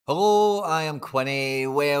Hello, I am Quinny.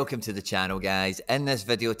 Welcome to the channel, guys. In this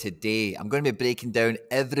video today, I'm going to be breaking down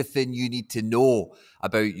everything you need to know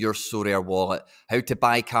about your Sorare wallet. How to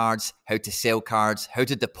buy cards, how to sell cards, how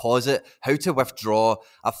to deposit, how to withdraw.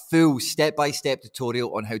 A full step-by-step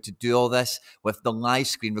tutorial on how to do all this with the live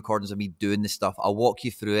screen recordings of me doing this stuff. I'll walk you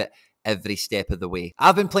through it every step of the way.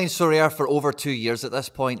 I've been playing Sorare for over 2 years at this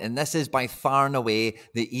point, and this is by far and away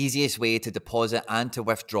the easiest way to deposit and to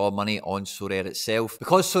withdraw money on Sorare itself.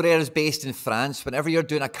 Because Sorare is based in France, whenever you're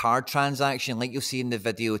doing a card transaction like you'll see in the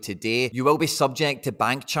video today, you will be subject to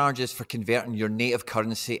bank charges for converting your native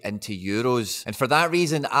currency into euros. And for that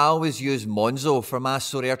reason, I always use MONZO for my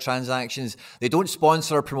Sorare transactions. They don't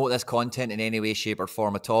sponsor or promote this content in any way, shape or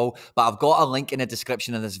form at all, but I've got a link in the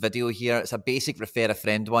description of this video here. It's a basic refer a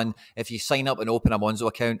friend one. If you sign up and open a Monzo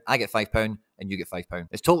account, I get £5 and you get £5.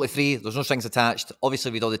 It's totally free. There's no strings attached.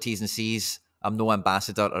 Obviously, with all the T's and C's, I'm no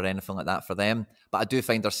ambassador or anything like that for them, but I do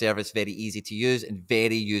find their service very easy to use and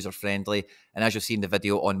very user-friendly. And as you'll see in the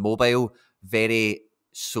video on mobile, very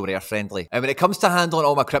Sorare friendly. And when it comes to handling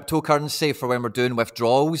all my cryptocurrency for when we're doing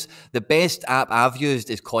withdrawals, the best app I've used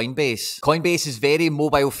is COINBASE. COINBASE is very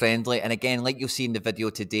mobile friendly, and again, like you'll see in the video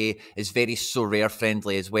today, is very Sorare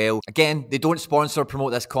friendly as well. Again, they don't sponsor or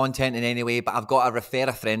promote this content in any way, but I've got a refer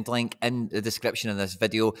a friend link in the description of this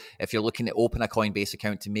video if you're looking to open a COINBASE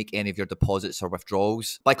account to make any of your deposits or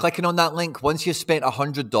withdrawals. By clicking on that link, once you've spent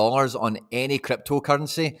 $100 on any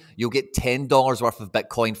cryptocurrency, you'll get $10 worth of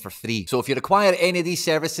Bitcoin for free. So if you require any of these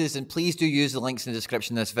services, and please do use the links in the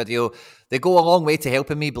description of this video. They go a long way to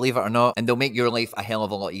helping me, believe it or not, and they'll make your life a hell of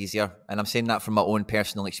a lot easier. And I'm saying that from my own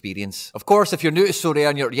personal experience. Of course, if you're new to Sorare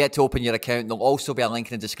and you're yet to open your account, there'll also be a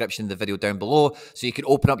link in the description of the video down below, so you can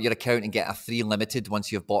open up your account and get a free limited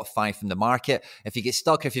once you've bought 5 from the market. If you get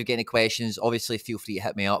stuck, if you've got any questions, obviously feel free to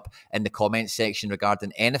hit me up in the comments section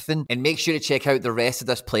regarding anything. And make sure to check out the rest of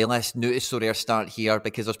this playlist, New to Sorare Start Here,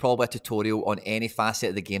 because there's probably a tutorial on any facet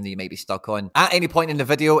of the game that you might be stuck on. At any point in the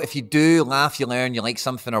video, if you do laugh, you learn, you like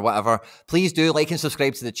something or whatever, please do like and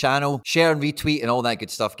subscribe to the channel, share and retweet and all that good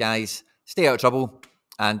stuff, guys. Stay out of trouble.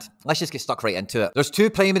 And let's just get stuck right into it. There's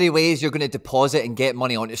 2 primary ways you're going to deposit and get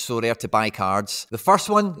money onto Sorare to buy cards. The first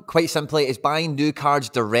one, quite simply, is buying new cards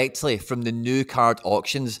directly from the new card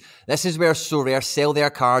auctions. This is where Sorare sell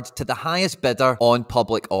their cards to the highest bidder on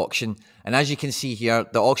public auction. And as you can see here,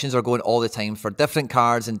 the auctions are going all the time for different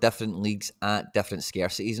cards and different leagues at different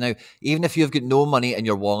scarcities. Now, even if you've got no money in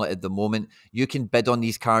your wallet at the moment, you can bid on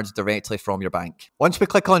these cards directly from your bank. Once we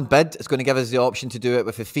click on bid, it's going to give us the option to do it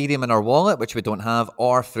with Ethereum in our wallet, which we don't have,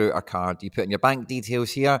 or through our card. You put in your bank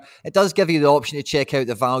details here. It does give you the option to check out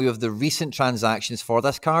the value of the recent transactions for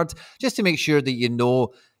this card, just to make sure that you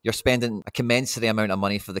know you're spending a commensurate amount of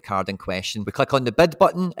money for the card in question. We click on the bid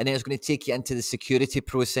button, and then it's going to take you into the security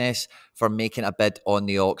process for making a bid on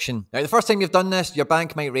the auction. Now, the first time you've done this, your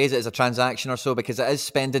bank might raise it as a transaction or so, because it is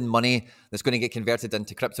spending money that's going to get converted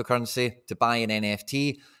into cryptocurrency to buy an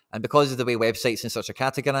NFT. And because of the way websites and such are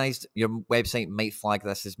categorized, your website might flag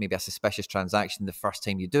this as maybe a suspicious transaction the first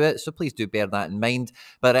time you do it. So please do bear that in mind.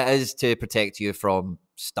 But it is to protect you from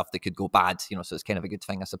stuff that could go bad, you know, so it's kind of a good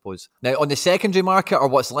thing, I suppose. Now, on the secondary market, or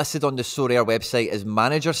what's listed on the Sorare website as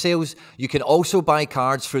manager sales, you can also buy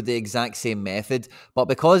cards through the exact same method. But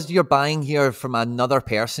because you're buying here from another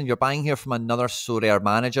person, you're buying here from another Sorare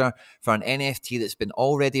manager for an NFT that's been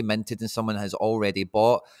already minted and someone has already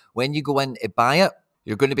bought, when you go in to buy it,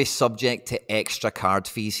 you're going to be subject to extra card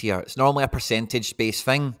fees here. It's normally a percentage-based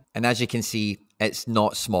thing, and as you can see, it's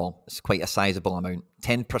not small. It's quite a sizable amount,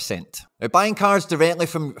 10%. Now, buying cards directly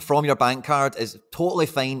from your bank card is totally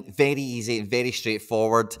fine, very easy, and very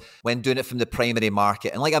straightforward when doing it from the primary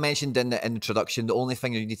market. And like I mentioned in the introduction, the only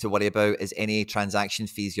thing you need to worry about is any transaction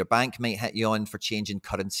fees your bank might hit you on for changing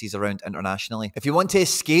currencies around internationally. If you want to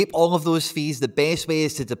escape all of those fees, the best way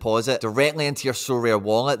is to deposit directly into your Sorare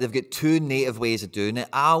wallet. They've got 2 native ways of doing it.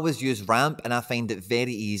 I always use Ramp, and I find it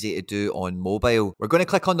very easy to do on mobile. We're going to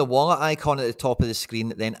click on the wallet icon at the top of the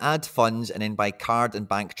screen, then add funds, and then buy card and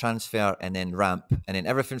bank transfer, and then Ramp, and then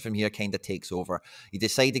everything from here kind of takes over. You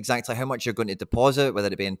decide exactly how much you're going to deposit, whether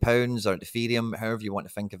it be in pounds or Ethereum, however you want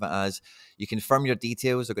to think of it as. You confirm your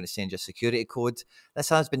details. They're going to send you a security code. This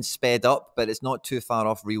has been sped up, but it's not too far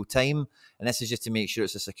off real time, and this is just to make sure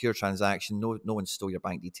it's a secure transaction. No one stole your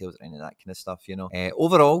bank details or any of that kind of stuff, you know.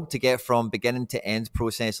 Overall, to get from beginning to end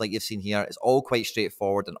process like you've seen here, it's all quite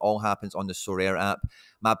straightforward and all happens on the Sorare app.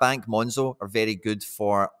 My bank, Monzo, are very good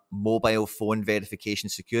for mobile phone verification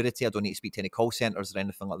security. I don't need to speak to any call centers or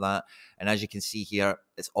anything like that. And as you can see here,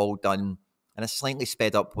 it's all done in a slightly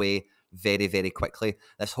sped up way, very, very quickly.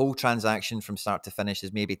 This whole transaction from start to finish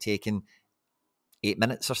is maybe taking 8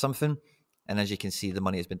 minutes or something. And as you can see, the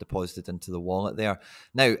money has been deposited into the wallet there.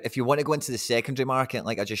 Now, if you want to go into the secondary market,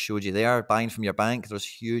 like I just showed you there, buying from your bank, there's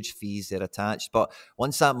huge fees there attached. But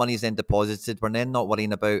once that money is then deposited, we're then not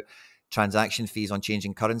worrying about transaction fees on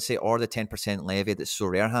changing currency or the 10% levy that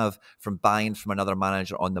Sorare have from buying from another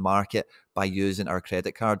manager on the market by using our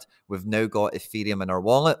credit card. We've now got Ethereum in our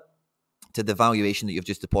wallet to the valuation that you've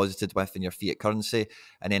just deposited with in your fiat currency.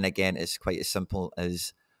 And then again, it's quite as simple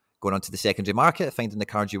as going onto the secondary market, finding the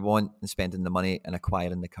card you want and spending the money and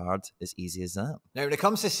acquiring the card. As easy as that. Now, when it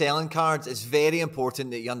comes to selling cards, it's very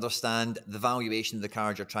important that you understand the valuation of the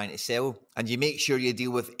card you're trying to sell, and you make sure you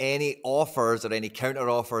deal with any offers or any counter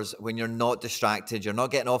offers when you're not distracted. You're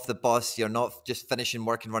not getting off the bus. You're not just finishing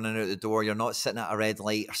work and running out the door. You're not sitting at a red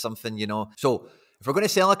light or something, you know. So if we're going to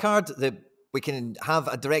sell a card, we can have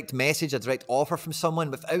a direct message, a direct offer from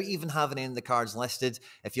someone without even having any of the cards listed.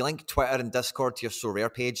 If you link Twitter and Discord to your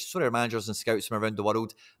Sorare page, Sorare managers and scouts from around the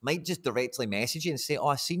world might just directly message you and say, oh,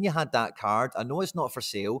 I seen you had that card. I know it's not for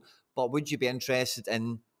sale, but would you be interested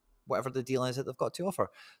in whatever the deal is that they've got to offer?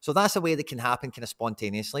 So that's a way that can happen kind of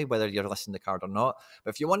spontaneously, whether you're listing the card or not.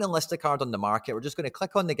 But if you want to list a card on the market, we're just going to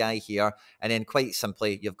click on the guy here, and then quite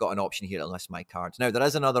simply, you've got an option here to list my cards. Now, there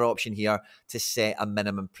is another option here to set a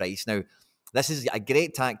minimum price. Now, this is a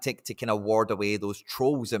great tactic to kind of ward away those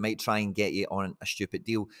trolls that might try and get you on a stupid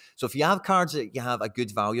deal. So if you have cards that you have a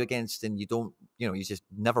good value against and you don't, you just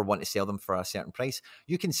never want to sell them for a certain price,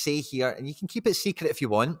 you can say here, and you can keep it secret if you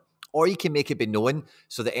want, or you can make it be known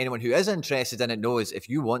so that anyone who is interested in it knows if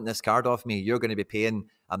you want this card off me, you're going to be paying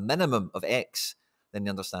a minimum of X. Then they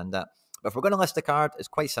understand that. But if we're going to list a card, it's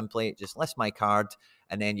quite simply just list my card,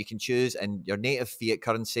 and then you can choose in your native fiat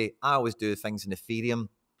currency. I always do things in Ethereum.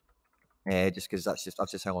 Just because that's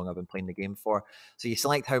just how long I've been playing the game for. So you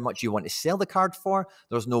select how much you want to sell the card for.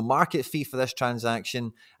 There's no market fee for this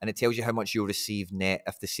transaction, and it tells you how much you'll receive net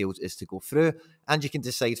if the sales is to go through. And you can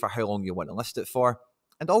decide for how long you want to list it for.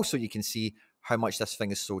 And also you can see how much this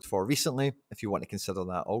thing is sold for recently, if you want to consider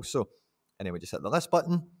that also. And then we just hit the list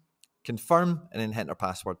button, confirm, and then enter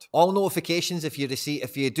password. All notifications, if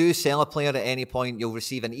you do sell a player at any point, you'll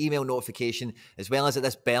receive an email notification, as well as at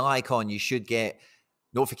this bell icon. You should get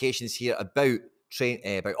notifications here about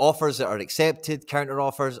offers that are accepted, counter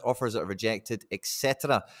offers, offers that are rejected,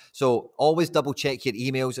 etc. So always double check your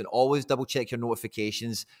emails and always double check your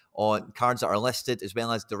notifications on cards that are listed, as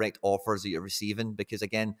well as direct offers that you're receiving, because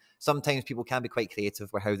again, sometimes people can be quite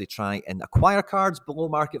creative with how they try and acquire cards below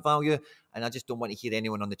market value, and I just don't want to hear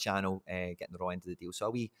anyone on the channel getting the raw end of the deal. So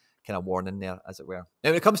a wee kind of warning there, as it were. Now,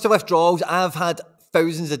 when it comes to withdrawals, I've had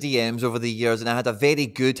thousands of DMs over the years, and I had a very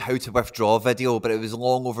good how to withdraw video, but it was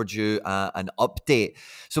long overdue an update.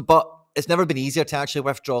 But it's never been easier to actually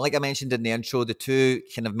withdraw. Like I mentioned in the intro, the two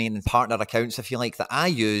kind of main partner accounts, if you like, that I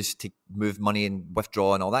use to move money and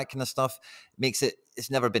withdraw and all that kind of stuff,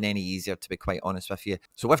 it's never been any easier, to be quite honest with you.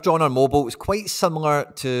 So withdrawing on mobile is quite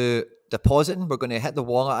similar to depositing. We're going to hit the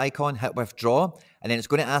wallet icon, hit withdraw, and then it's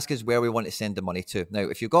going to ask us where we want to send the money to. Now,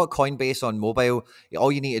 if you've got Coinbase on mobile,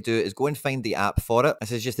 all you need to do is go and find the app for it.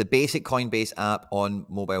 This is just the basic Coinbase app on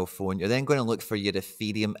mobile phone. You're then going to look for your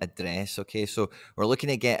Ethereum address. Okay, so we're looking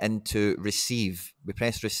to get into receive. We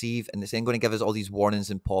press receive, and it's then going to give us all these warnings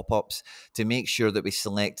and pop-ups to make sure that we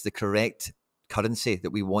select the correct currency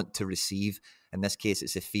that we want to receive. In this case,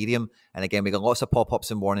 it's Ethereum. And again, we got lots of pop-ups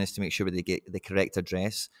and warnings to make sure we get the correct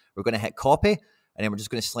address. We're going to hit copy, and then we're just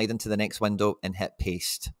going to slide into the next window and hit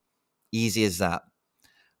paste. Easy as that.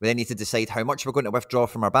 We then need to decide how much we're going to withdraw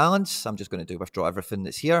from our balance. I'm just going to do withdraw everything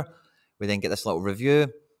that's here. We then get this little review.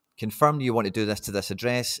 Confirm you want to do this to this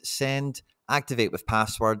address. Send. Activate with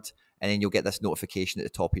password. And then you'll get this notification at the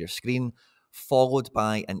top of your screen, followed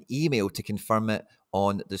by an email to confirm it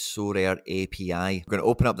on the Sorare API. We're going to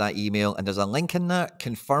open up that email, and there's a link in there,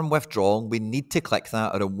 confirm withdrawal. We need to click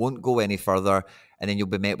that or it won't go any further, and then you'll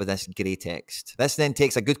be met with this grey text. This then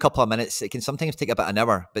takes a good couple of minutes. It can sometimes take about an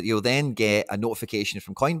hour, but you'll then get a notification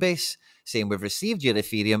from Coinbase saying we've received your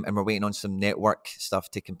Ethereum and we're waiting on some network stuff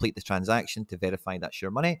to complete the transaction to verify that's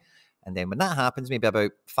your money. And then when that happens, maybe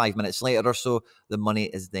about 5 minutes later or so, the money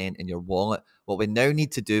is then in your wallet. What we now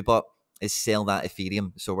need to do, is sell that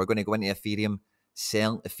Ethereum. So we're going to go into Ethereum,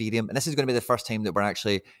 sell Ethereum. And this is going to be the first time that we're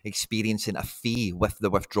actually experiencing a fee with the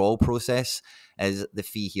withdrawal process. Is the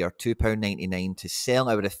fee here, £2.99 to sell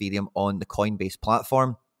our Ethereum on the Coinbase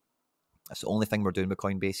platform. That's the only thing we're doing with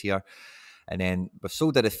Coinbase here. And then we've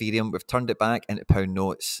sold our Ethereum, we've turned it back into pound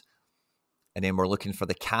notes. And then we're looking for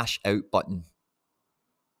the cash out button.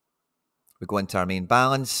 We go into our main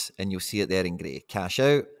balance, and you'll see it there in grey. Cash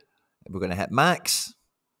out. We're going to hit max.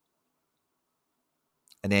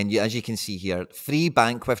 And then, as you can see here, free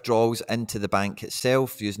bank withdrawals into the bank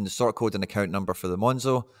itself using the sort code and account number for the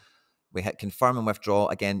Monzo. We hit confirm and withdraw.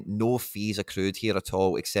 Again, no fees accrued here at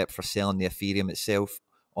all, except for selling the Ethereum itself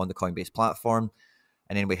on the Coinbase platform.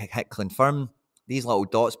 And then we hit confirm. These little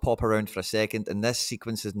dots pop around for a second, and this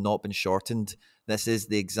sequence has not been shortened. This is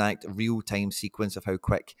the exact real-time sequence of how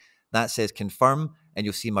quick. That says confirm, and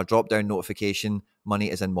you'll see my drop-down notification,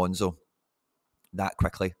 money is in Monzo. That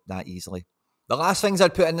quickly, that easily. The last things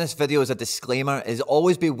I'd put in this video as a disclaimer is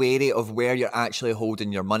always be wary of where you're actually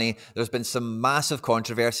holding your money. There's been some massive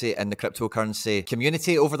controversy in the cryptocurrency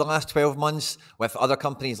community over the last 12 months with other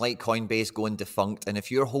companies like Coinbase going defunct. And if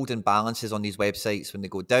you're holding balances on these websites, when they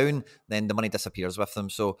go down, then the money disappears with them.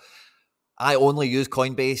 So I only use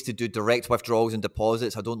Coinbase to do direct withdrawals and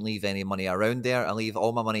deposits. I don't leave any money around there. I leave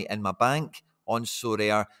all my money in my bank on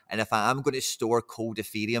Sorare. And if I am going to store cold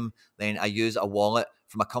Ethereum, then I use a wallet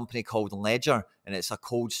from a company called Ledger, and it's a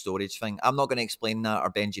cold storage thing. I'm not going to explain that or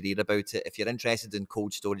bend your ear about it. If you're interested in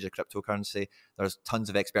cold storage of cryptocurrency, there's tons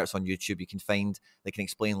of experts on YouTube you can find that can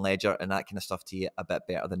explain Ledger and that kind of stuff to you a bit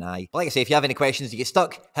better than I. But like I say, if you have any questions, you get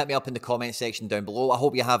stuck, hit me up in the comment section down below. I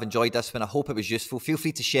hope you have enjoyed this one. I hope it was useful. Feel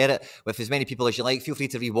free to share it with as many people as you like. Feel free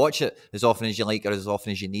to rewatch it as often as you like or as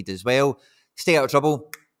often as you need as well. Stay out of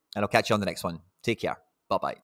trouble, and I'll catch you on the next one. Take care. Bye-bye.